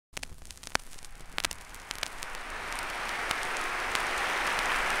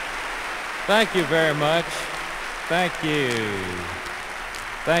Thank you very much. Thank you.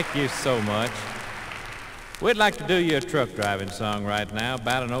 Thank you so much. We'd like to do you a truck driving song right now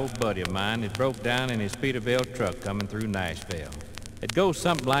about an old buddy of mine that broke down in his Peterbilt truck coming through Nashville. It goes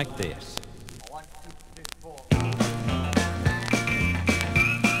something like this. 1, 2, 3, 4.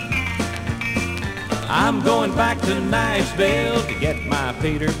 I'm going back to Nashville to get my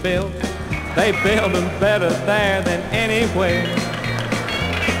Peterbilt. They build them better there than anywhere.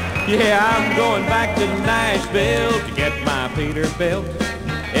 Yeah, I'm going back to Nashville to get my Peterbilt.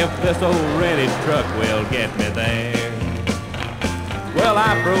 If this old ready truck will get me there. Well,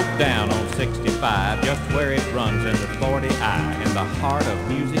 I broke down on 65, just where it runs into 40I, in the heart of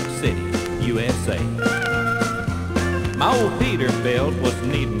Music City, USA. My old Peterbilt was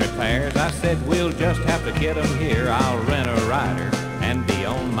needing repairs. I said, we'll just have to get them here. I'll rent a rider and be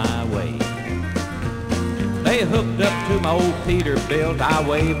on my way. They hooked up to my old Peterbilt. I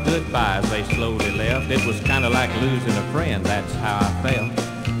waved goodbye as they slowly left. It was kind of like losing a friend, that's how I felt.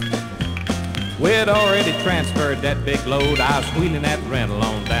 We'd already transferred that big load. I was wheeling that rental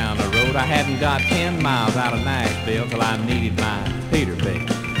on down the road. I hadn't got 10 miles out of Nashville till I needed my Peterbilt.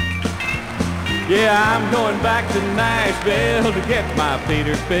 Yeah, I'm going back to Nashville to get my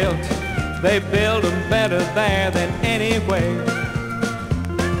Peterbilt. They build them better there than anywhere.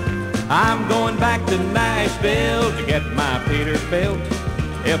 I'm going back to Nashville to get my Peterbilt.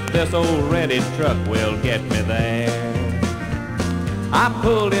 If this old ready truck will get me there. I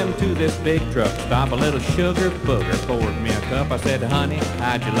pulled into this big truck stop. A little sugar booger poured me a cup. I said, honey,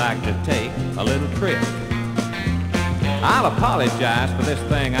 how'd you like to take a little trip? I'll apologize for this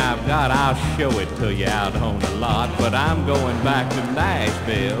thing I've got. I'll show it to you out on the lot. But I'm going back to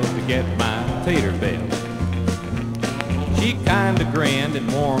Nashville to get my Peterbilt. She kinda grinned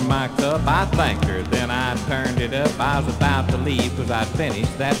and warmed my cup. I thanked her, then I turned it up. I was about to leave 'cause I'd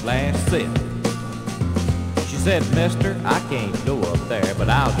finished that last sip. She said, mister, I can't go up there, but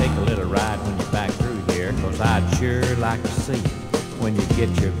I'll take a little ride when you're back through here, 'cause I'd sure like to see you when you get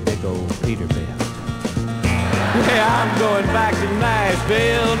your big old Peterbilt. Yeah, I'm going back to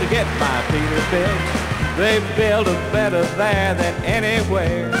Nashville to get my Peterbilt. They build them better there than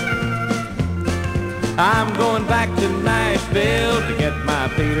anywhere. I'm going back to Nashville to get my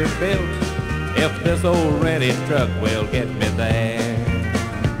Peterbilt. If this old ready truck will get me there.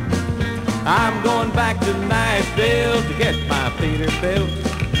 I'm going back to Nashville to get my Peterbilt.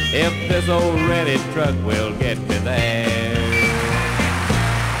 If this old ready truck will get me there.